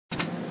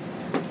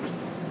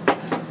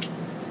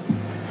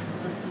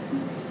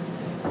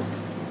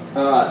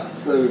Alright,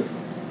 so, ooh,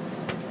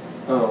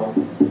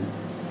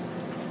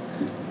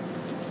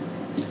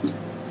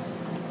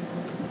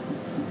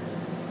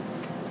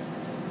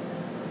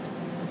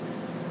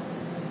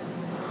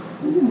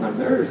 my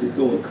nerves is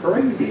going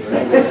crazy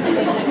right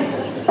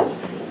now.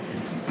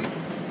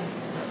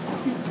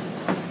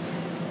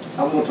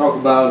 I'm going to talk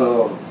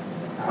about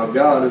how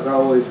God is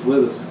always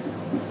with us.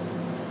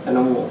 And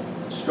I'm going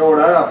to start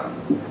out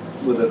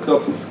with a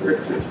couple of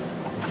scriptures.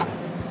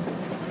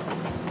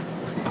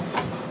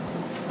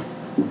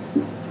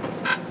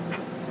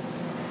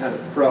 Out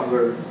of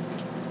Proverbs.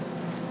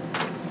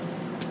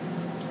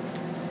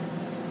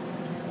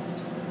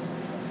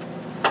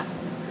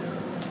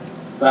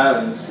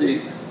 Five and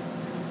 6.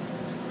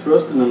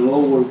 Trust in the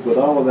Lord with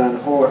all thine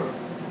heart,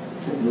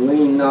 and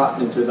lean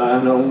not into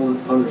thine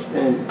own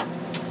understanding.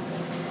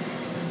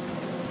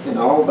 In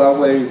all thy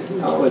ways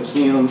acknowledge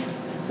him,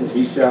 and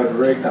he shall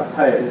direct thy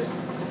paths.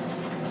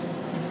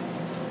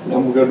 And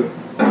I'm going to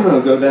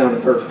go down to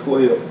verse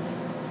 12.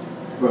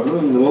 For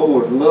whom the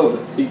Lord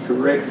loveth, he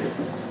correcteth,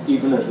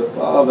 even as the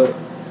Father,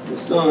 the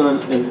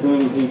Son, in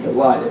whom he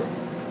delighteth.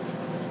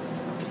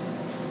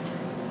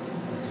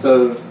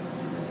 So,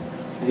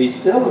 he's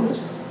telling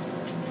us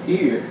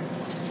here,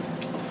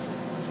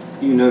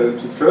 you know,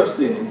 to trust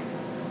in him.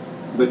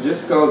 But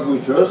just because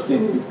we trust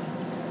in him,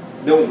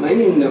 don't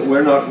mean that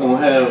we're not going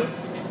to have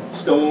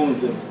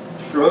storms and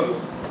struggles.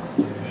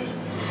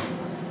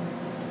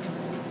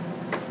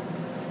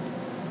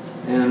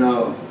 And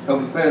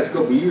over the past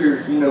couple of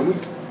years, you know,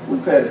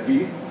 we've had a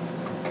few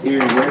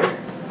here and there.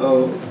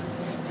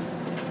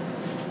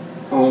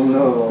 On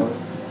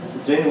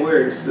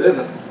January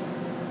 7th,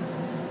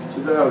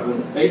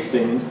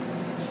 2018, it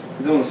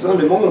was on a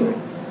Sunday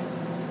morning.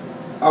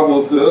 I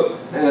woke up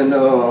and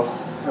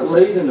I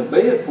laid in the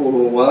bed for a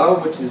little while,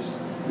 which is,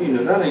 you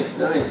know, that ain't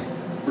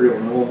real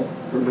normal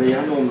for me.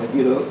 I normally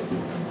get up.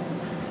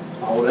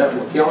 All that.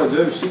 Well, Kelly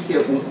Jo, she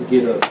kept wanting to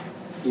get up,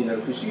 you know,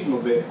 because she's my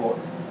bed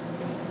partner.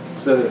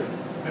 So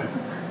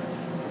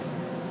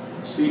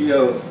she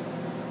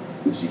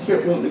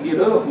kept wanting to get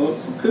up, wanting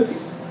some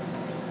cookies.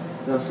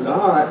 And I said,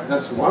 all right.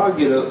 That's why I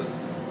get up.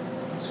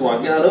 So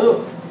I got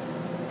up,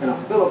 and I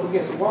fell up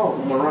against the wall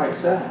on my right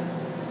side.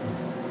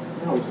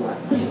 And I was like,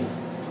 man,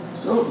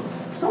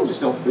 something just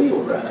don't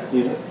feel right,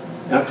 you know.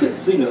 And I couldn't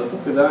see nothing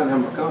because I didn't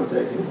have my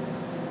contacts in.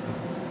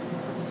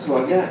 So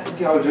I got the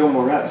couch on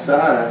my right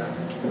side,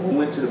 and I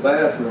went to the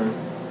bathroom,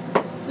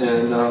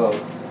 and I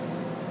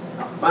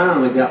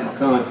finally got my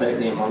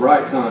contact in, my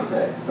right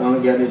contact.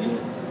 Finally got it in.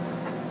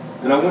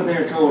 And I went there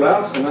and told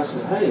Allison, I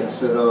said, hey,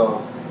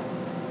 something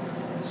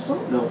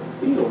don't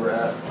feel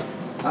right.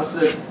 I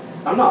said,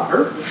 I'm not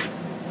hurting,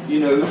 you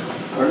know,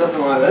 or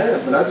nothing like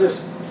that, but I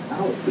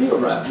don't feel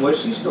right. Well,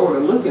 she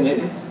started looking at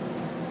me,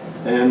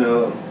 and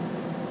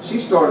she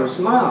started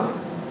smiling,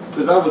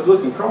 because I was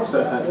looking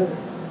cross-eyed.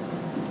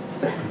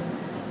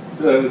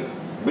 So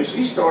when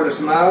she started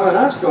smiling,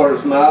 I started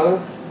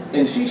smiling,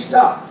 and she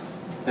stopped.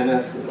 And I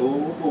said,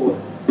 oh boy,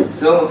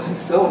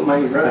 something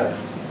ain't right.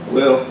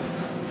 Well,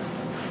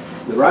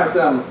 the right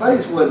side of my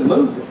face wasn't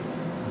moving,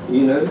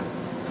 you know.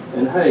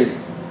 And hey,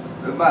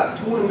 about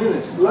 20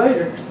 minutes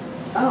later,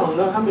 I don't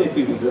know how many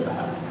people was at the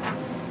house.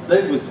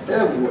 They was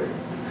everywhere.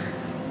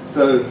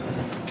 So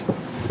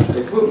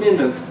they put me in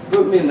the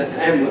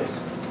ambulance,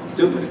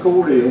 took me to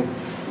Cordell,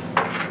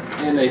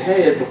 and they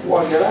had,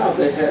 before I got out,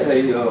 they had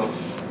a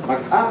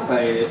like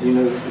iPad, you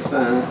know, to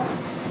sign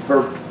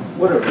for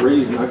whatever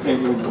reason. I can't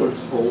remember what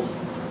it's for.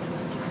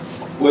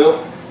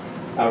 Well,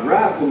 I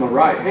write with my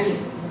right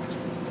hand,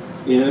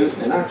 you know,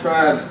 and I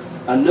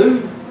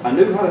knew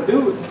how to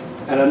do it,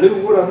 and I knew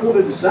what I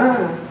wanted to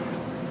sign,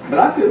 but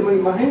I couldn't make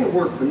my hand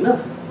work for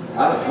nothing.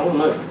 I don't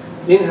know.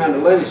 So anyhow, the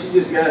lady, she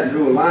just got it and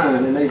drew a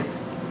line, and they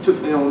took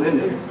me on in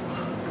there.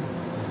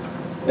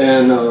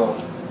 And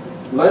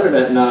later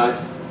that night,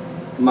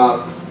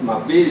 my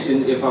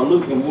vision, if I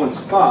look in one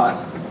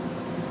spot,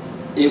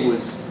 it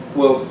was,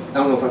 well, I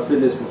don't know if I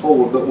said this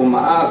before, but when my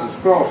eyes was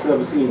crossed, I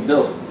was seeing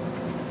double.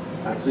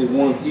 I'd see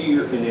one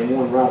here and then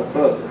one right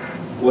above it.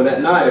 Well,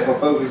 that night, if I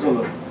focus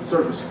on a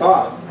certain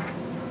spot,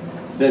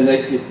 then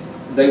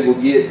they would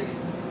get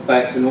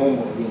back to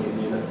normal again,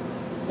 you know.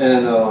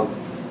 And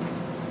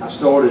I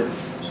started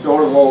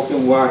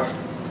walking where I,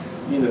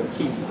 you know,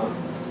 keep my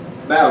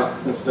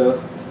balance and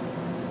stuff.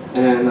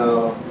 And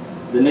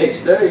the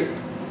next day,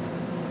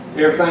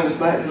 everything was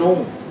back to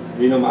normal.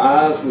 You know, my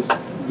eyes was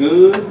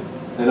good,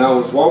 and I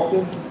was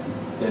walking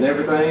and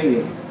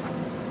everything.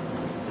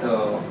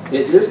 And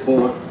at this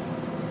point,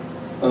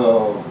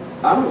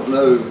 I don't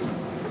know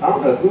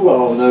who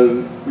all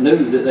knew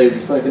that they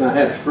was thinking I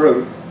had a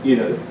stroke. You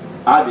know,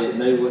 I didn't.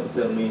 They wouldn't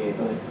tell me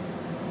anything.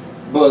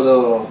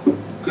 But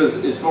because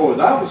as far as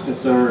I was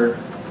concerned,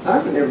 I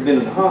had never been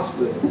in the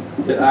hospital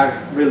that I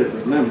really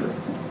remember,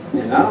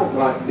 and I don't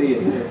like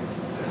being there,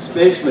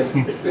 especially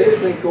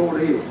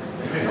Cordell.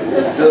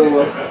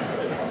 So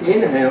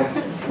anyhow,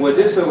 well,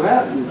 just so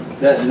happened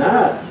that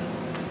night,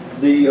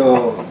 the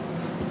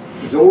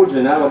Georgia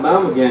and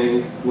Alabama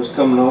game was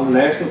coming on, the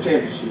national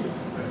championship,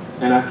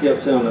 and I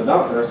kept telling the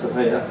doctor, I said,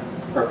 hey,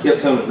 or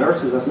kept telling the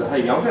nurses, I said,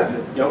 hey, y'all got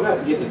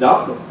to get the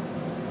doctor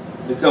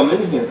to come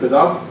in here, because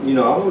I want to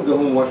go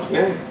home and watch the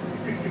game.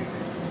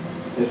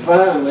 And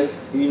finally,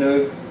 he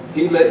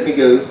let me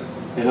go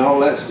and all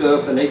that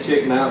stuff, and they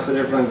checked me out, said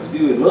everything was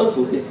good.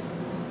 Luckily,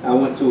 I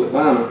went to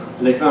Atlanta,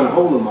 and they found a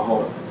hole in my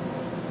heart.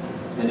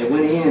 And they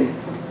went in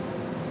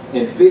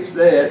and fixed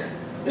that,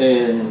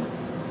 and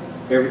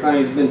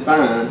everything's been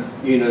fine,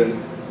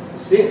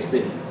 since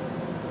then.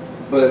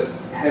 But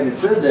having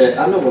said that,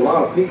 I know a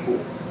lot of people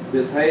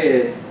that's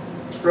had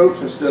strokes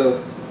and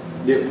stuff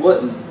that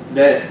wasn't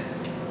that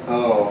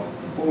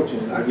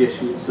fortunate, I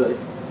guess you would say.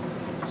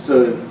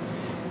 So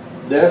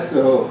that's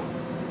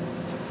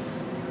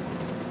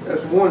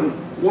one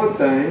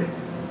thing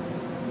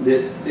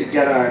that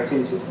got our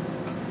attention.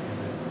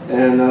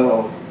 And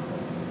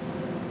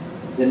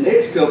the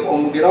next couple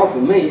I'm gonna get off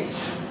of me,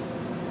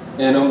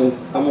 and I'm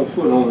gonna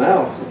put on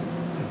Allison.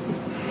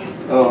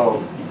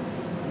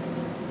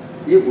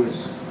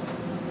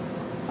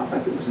 I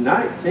think it was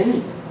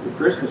 19, the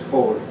Christmas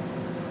party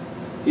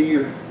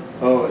here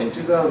in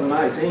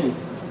 2019.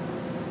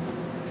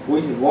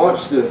 We had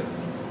watched the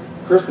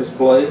Christmas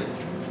play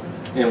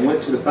and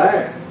went to the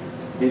back,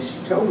 and she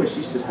told me,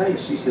 she said, hey,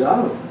 she said,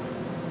 I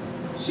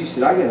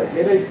got a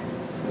headache,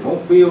 I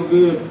don't feel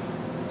good.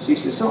 She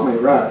said, something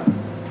ain't right.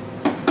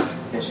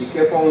 And she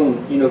kept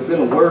on,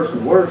 feeling worse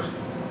and worse.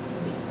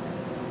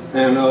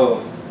 And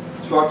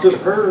so I took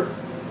her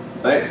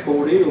back to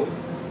Fort Hill.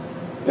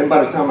 And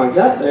by the time I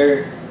got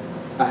there,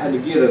 I had to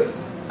get a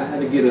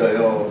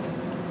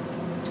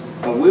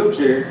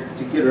wheelchair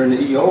to get her in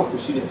the ER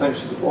because she didn't think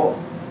she could walk.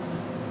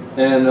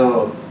 And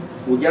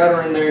we got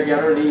her in there,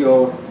 got her in the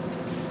ER.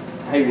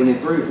 Hey, within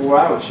 3 or 4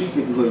 hours, she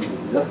couldn't move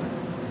nothing.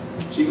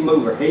 She could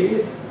move her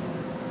head,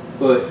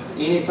 but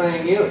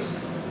anything else,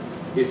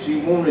 if she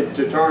wanted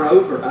to turn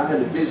over, I had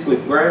to physically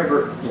grab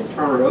her and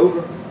turn her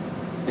over,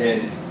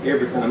 and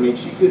everything. I mean,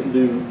 she couldn't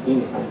do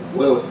anything.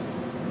 Well,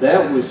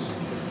 that was,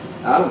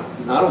 I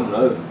don't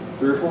know,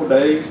 3 or 4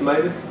 days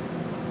maybe.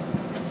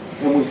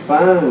 And we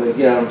finally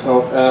got them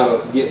talked out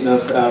of getting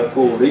us out of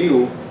Fort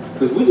Hill,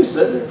 because we just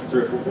sat there for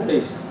 3 or 4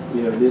 days,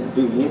 didn't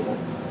do anything.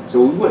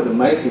 So we went to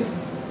Macon,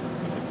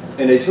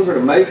 and they took her to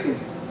Macon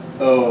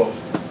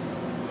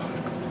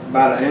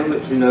by the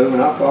ambulance, and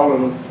I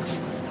followed them.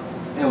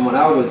 And when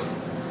I was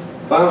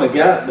finally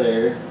got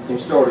there and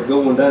started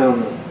going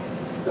down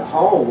the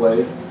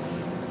hallway,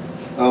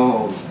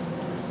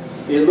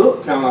 it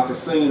looked kind of like a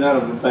scene out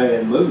of a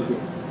bad movie,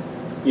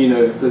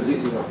 because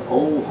it was an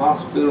old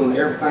hospital and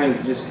everything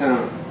was just kind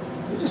of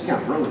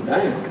running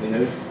down,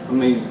 I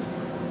mean,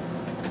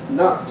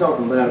 not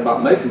talking bad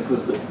about Macon,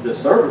 because the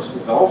service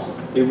was awesome.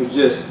 It was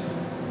just,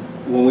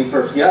 when we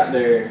first got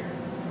there,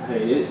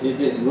 hey, it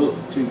didn't look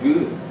too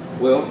good.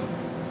 Well,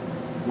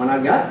 when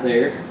I got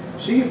there,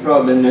 she had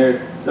probably been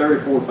there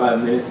 30,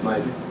 45 minutes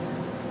maybe.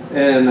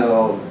 And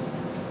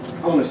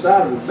on the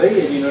side of the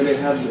bed,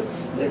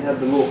 they have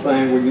the little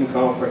thing where you can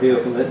call for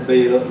help and let the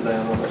bed up and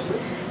down, all that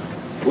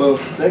stuff. Well,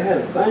 they had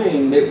a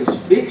thing that was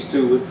fixed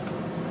to it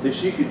that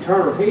she could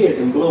turn her head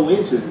and blow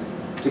into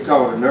to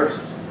call the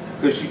nurses,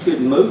 because she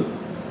couldn't move,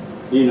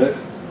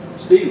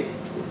 still.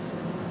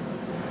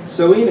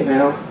 So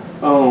anyhow,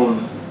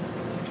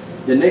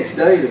 the next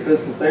day the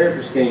physical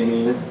therapist came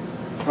in,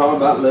 probably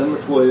about 11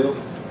 or 12,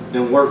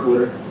 and worked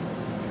with her.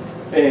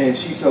 And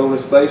she told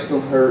us, based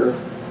on her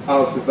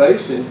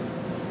observation,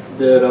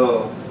 that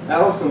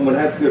Allison would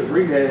have to go to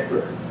rehab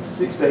for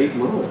 6 to 8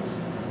 months.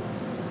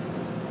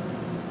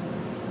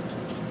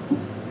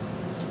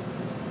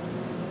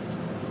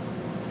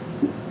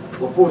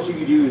 Before she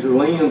could use her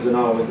limbs and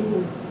all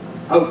again,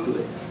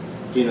 hopefully.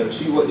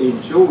 She wasn't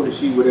even sure that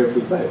she would ever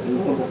be back to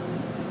normal.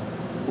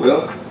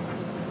 Well,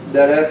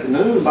 that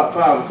afternoon, about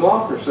 5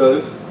 o'clock or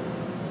so,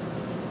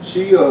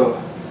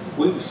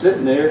 we was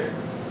sitting there,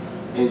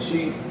 and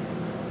she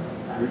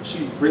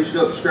reached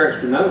up and scratched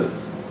her nose.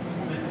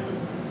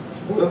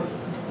 Well,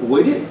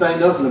 we didn't think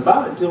nothing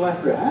about it until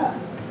after it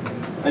happened.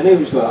 And then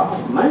we was like,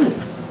 oh man,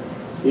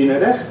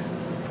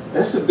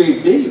 that's a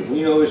big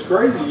deal. It's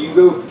crazy. You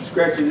go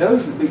scratch your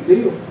nose, it's a big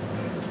deal.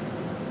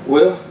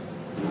 Well,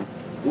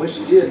 when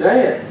she did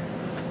that,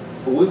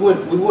 we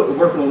wasn't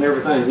working on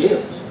everything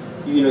else.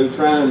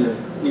 Trying to,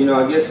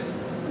 I guess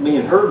me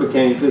and her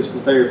became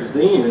physical therapists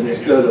then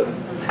instead of,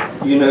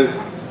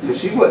 because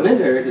she wasn't in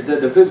there at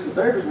the physical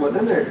therapist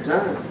wasn't in there at the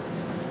time.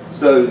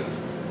 So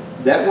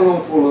that went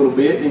on for a little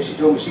bit, and then she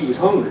told me she was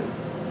hungry,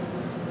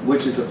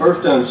 which is the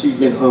first time she's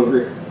been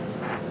hungry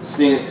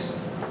since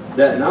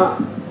that night,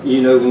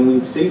 when we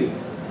were seated.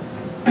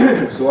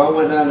 So I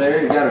went down there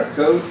and got her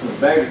Coke and a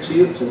bag of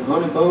chips and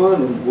honey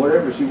bun and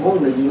whatever she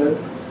wanted,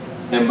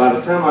 And by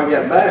the time I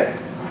got back,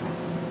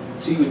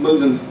 she was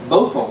moving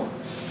both arms,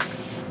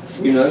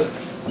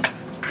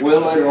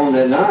 Well, later on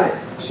that night,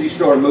 she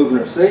started moving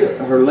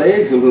her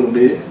legs a little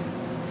bit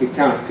to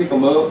kind of pick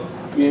them up,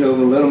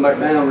 and let them back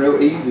down real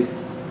easy.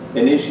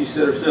 And then she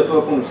set herself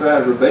up on the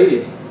side of her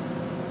bed.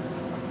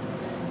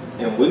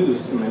 And we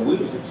was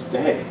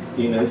ecstatic,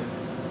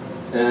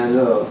 And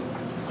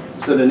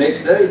so the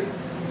next day,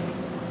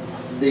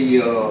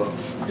 the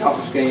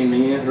doctors came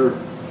in, her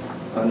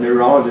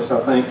neurologist, I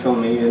think,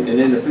 come in, and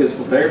then the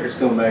physical therapist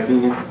come back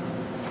in.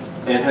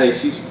 And hey,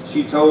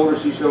 she told her,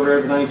 she showed her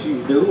everything she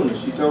was doing, and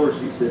she told her,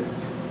 she said,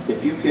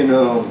 if you can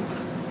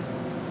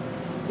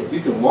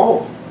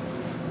walk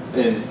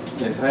and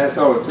pass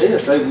all the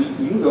tests, hey,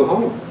 you can go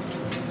home.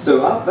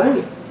 So I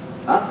think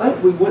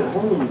we went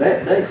home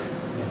that day,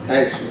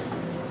 actually.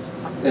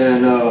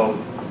 And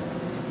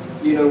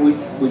you know,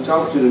 we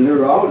talked to the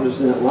neurologist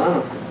in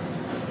Atlanta,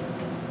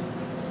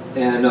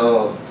 and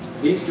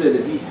he said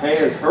that he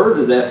has heard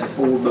of that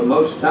before, but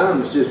most of the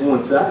time it's just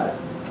one side.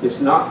 It's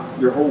not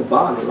your whole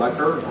body like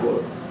hers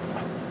was.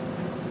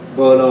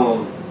 But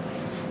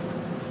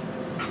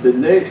the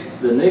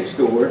next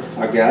story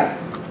I got,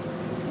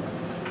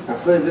 I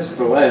say this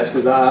for last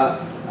because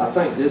I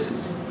think this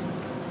is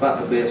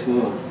about the best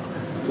one.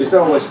 It's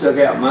always stuck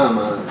out in my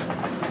mind,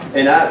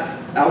 and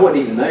I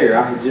wasn't even there.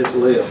 I had just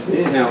left. But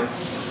anyhow,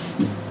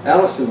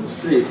 Allison was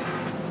sick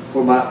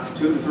for about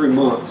 2 to 3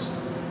 months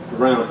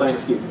around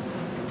Thanksgiving.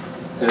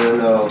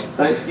 And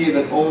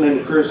Thanksgiving on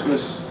into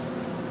Christmas,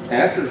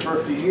 after the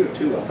first year or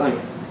two, I think.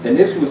 And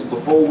this was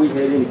before we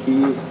had any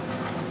kids.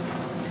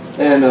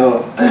 And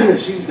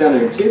she was down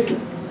there in Tiffany.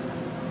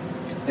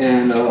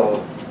 And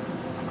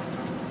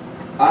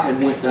I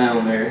had went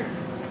down there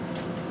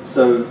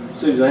so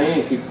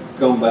Suzanne could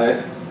come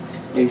back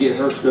and get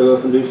her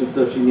stuff and do some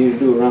stuff she needed to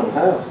do around the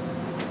house.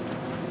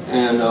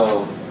 And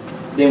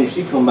then when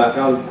she come back,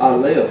 I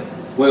left.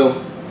 Well,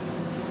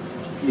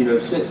 you know,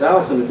 since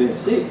Allison had been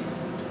sick,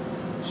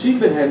 she'd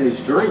been having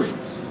these dreams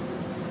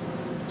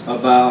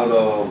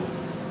about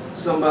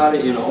somebody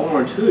in an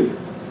orange hoodie,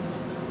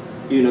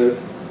 you know,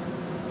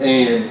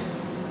 and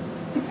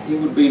he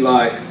would be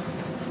like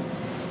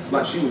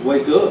she would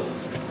wake up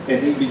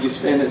and he'd be just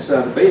standing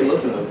inside the bed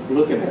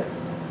looking at her,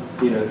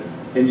 you know,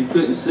 and you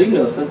couldn't see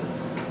nothing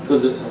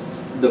because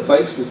the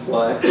face was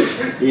black,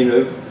 you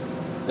know,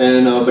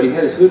 and but he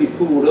had his hoodie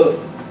pulled up,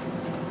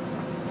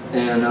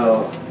 and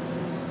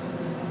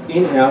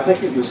anyhow, I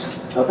think it was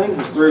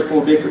 3 or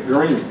 4 different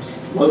dreams.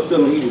 Most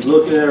of them he was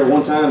looking at her.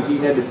 One time he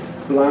had the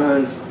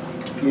blinds,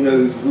 you know,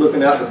 he was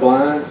looking out the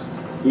blinds,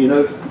 you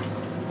know,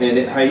 and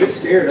it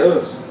scared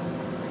us,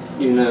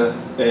 you know,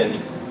 and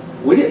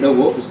we didn't know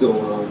what was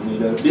going on, you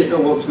know, didn't know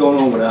what was going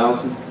on with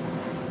Allison,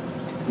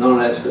 none of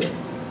that stuff.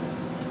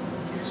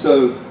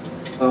 So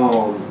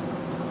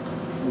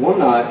one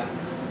night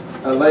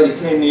a lady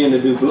came in to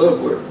do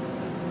blood work,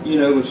 you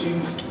know, and she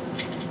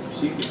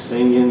was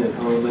singing and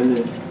humming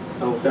and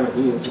all kind of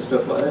hymns and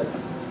stuff like that.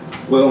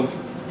 Well,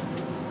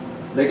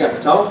 they got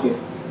to talking,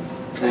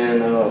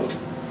 and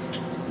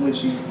when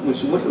she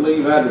went to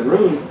leave out of the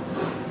room,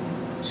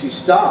 she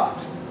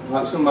stopped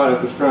like somebody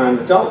was trying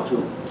to talk to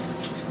her,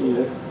 you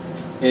know,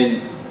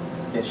 and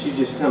she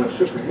just kind of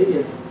shook her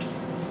head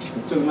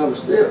and took another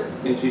step,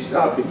 and she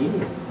stopped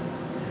again.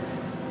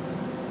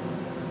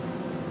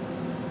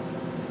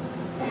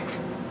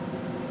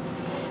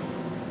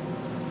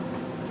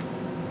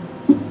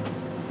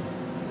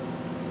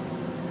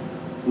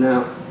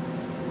 Now,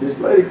 this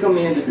lady come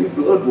in to do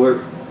blood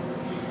work,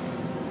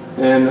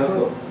 and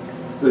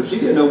so she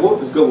didn't know what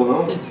was going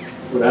on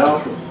with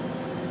Allison.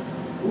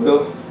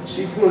 Well,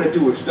 she pointed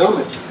to her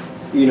stomach,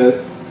 you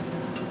know,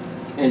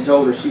 and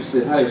told her, she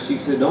said, hey, she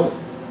said, don't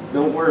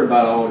worry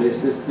about all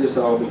this. This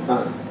all be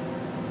fine.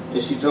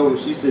 And she told her,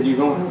 she said, you're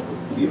going to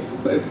have a beautiful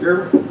baby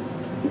girl.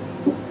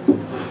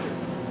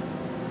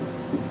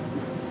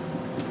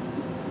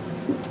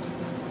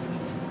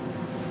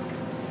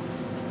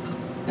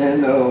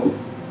 And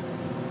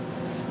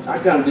I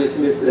kind of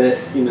dismissed that,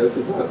 you know,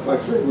 because like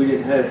I said, we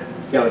didn't have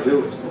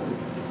calijoids.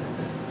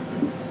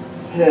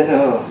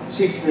 And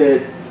she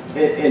said,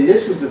 and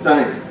this was the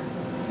thing.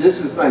 This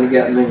was the thing that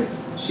got me.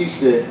 She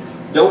said,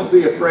 don't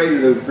be afraid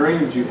of those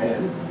dreams you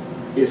have.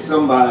 It's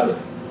somebody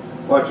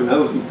watching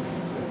over you.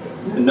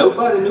 And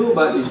nobody knew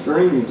about these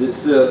dreams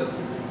except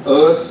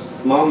us,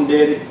 Mom and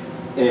Daddy,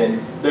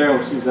 and Daryl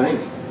and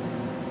Suzanne.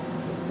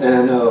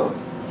 And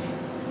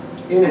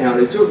anyhow,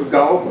 they took a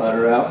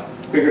gallbladder out,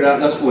 figured out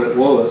that's what it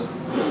was,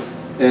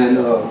 and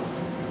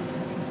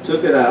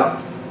took it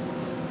out.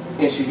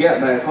 And she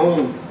got back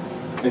home,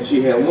 and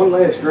she had one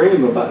last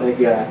dream about that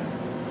guy.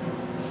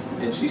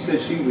 And she said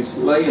she was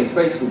laying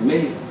facing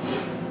me.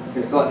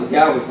 It's like the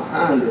guy was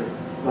behind her,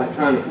 like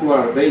trying to pull her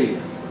out of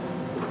bed.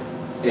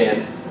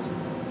 And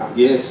I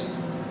guess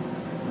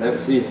that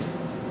was it.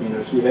 You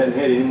know, she hadn't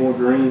had any more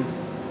dreams,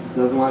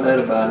 nothing like that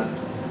about it.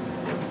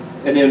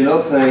 And then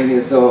another thing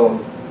is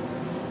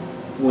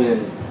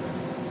when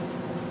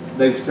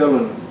they was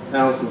telling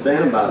Allison's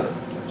aunt about it,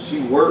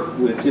 she worked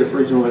with Tiff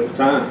Regional at the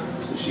time.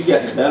 So she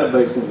got the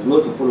database and was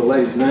looking for the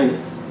lady's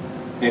name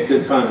and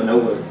couldn't find it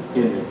nowhere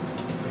in there.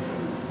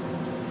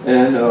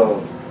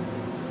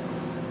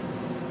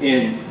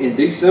 And in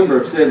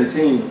December of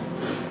 17,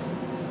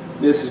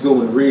 this is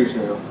going to Reeves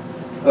now.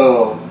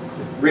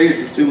 Reeves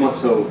was 2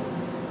 months old.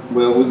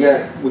 Well, we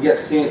got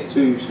sent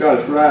to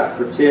Scottish Rite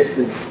for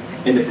testing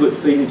and to put the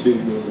feeding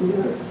tube in. You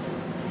know?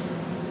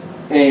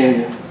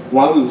 And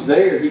while we was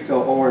there, he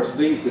called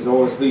RSV because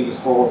RSV was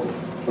horrible.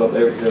 It was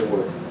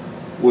everywhere.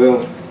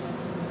 Well,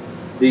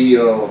 the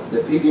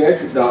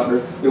pediatric doctor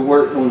that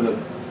worked on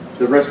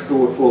the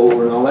respiratory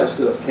floor and all that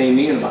stuff came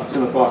in about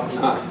 10 o'clock at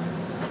night.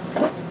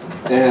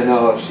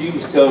 And she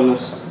was telling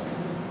us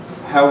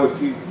how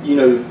if you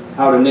know,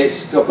 how the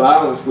next couple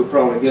hours would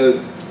probably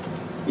go,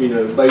 you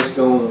know, based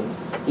on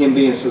him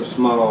being so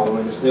small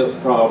and his health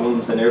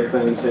problems and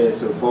everything he's had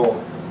so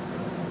far.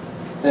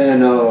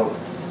 And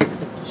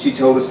she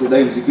told us that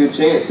there was a good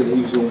chance that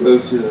he was going to go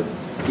to the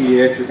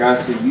pediatric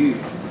ICU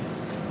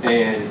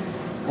and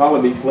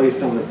probably be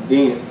placed on a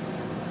vent,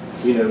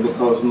 you know,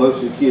 because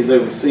most of the kids they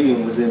were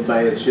seeing was in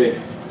bad shape,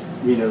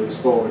 you know, as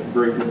far as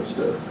breathing and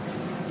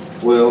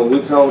stuff. Well, we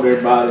called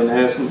everybody and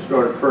asked them to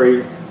start a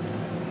prayer.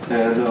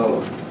 And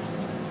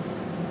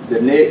the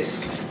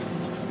next,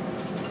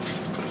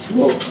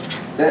 well,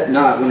 that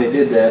night when they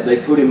did that, they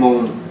put him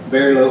on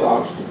very low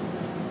oxygen.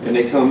 And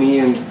they come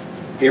in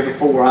every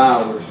 4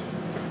 hours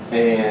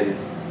and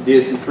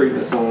did some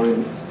treatments on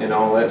him and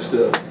all that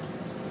stuff.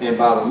 And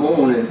by the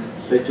morning,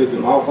 they took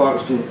him off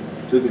oxygen,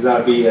 took his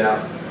IV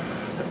out,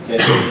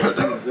 and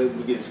he was able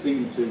to get his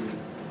feeding tube,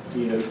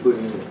 you know, put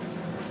in.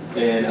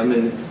 And I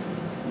mean,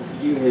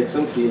 you had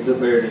some kids up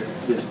there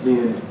that just had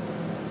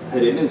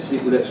been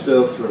sick with that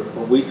stuff for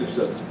a week or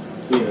so,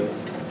 you know.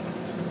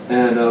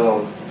 And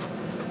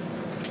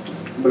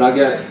but I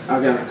got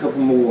a couple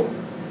more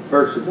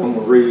verses I'm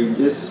gonna read.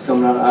 This is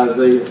coming out of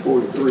Isaiah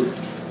 43.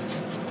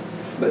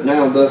 But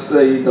now thus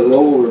say the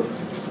Lord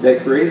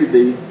that created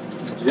thee,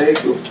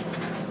 Jacob,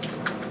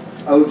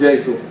 O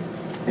Jacob,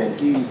 and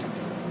he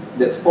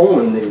that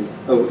formed thee,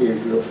 O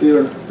Israel,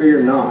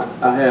 fear not,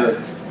 I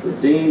have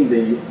redeemed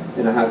thee,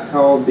 and I have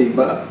called thee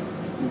by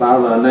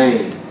thy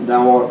name,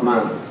 thou art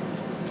mine.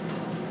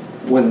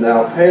 When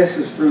thou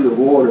passest through the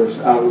waters,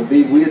 I will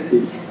be with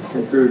thee,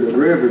 and through the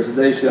rivers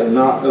they shall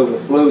not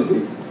overflow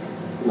thee.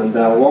 When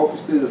thou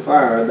walkest through the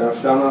fire, thou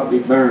shalt not be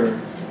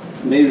burned,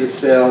 neither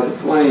shall the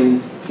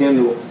flame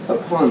kindle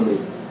upon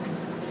thee.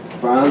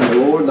 For I am the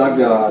Lord thy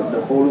God,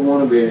 the Holy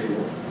One of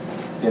Israel,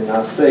 and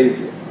thy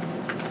Savior.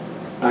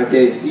 I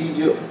gave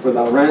Egypt for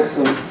thy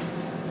ransom,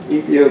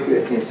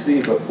 Ethiopia and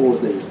Seba for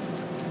thee.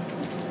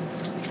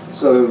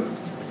 So,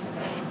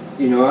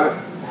 you know,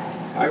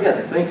 I got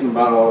to thinking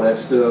about all that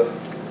stuff,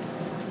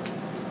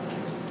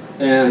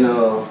 and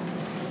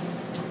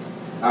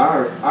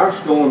our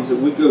storms that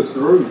we go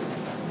through,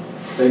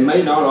 they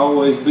may not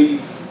always be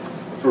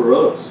for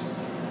us.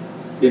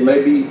 It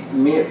may be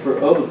meant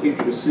for other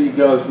people to see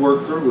God's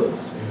work through us.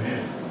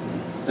 Amen.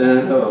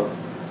 And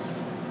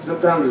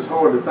sometimes it's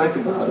hard to think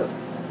about it,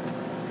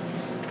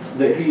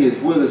 that He is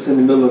with us in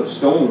the middle of a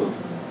storm,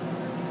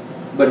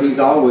 but He's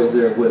always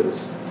there with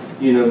us,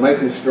 you know,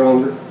 making us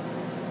stronger.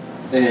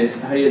 And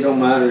hey, it don't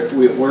matter if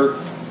we're at work.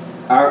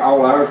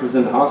 All ours was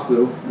in the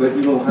hospital, but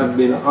you don't have to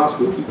be in the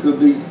hospital. You could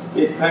be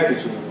in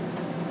packaging.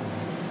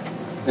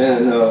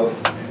 And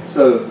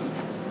so,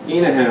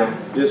 anyhow,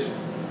 just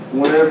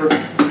whenever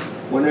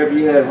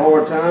you have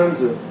hard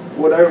times or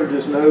whatever,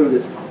 just know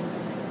that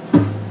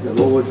the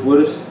Lord's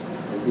with us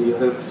and He'll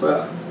help us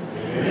out.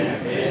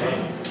 Amen.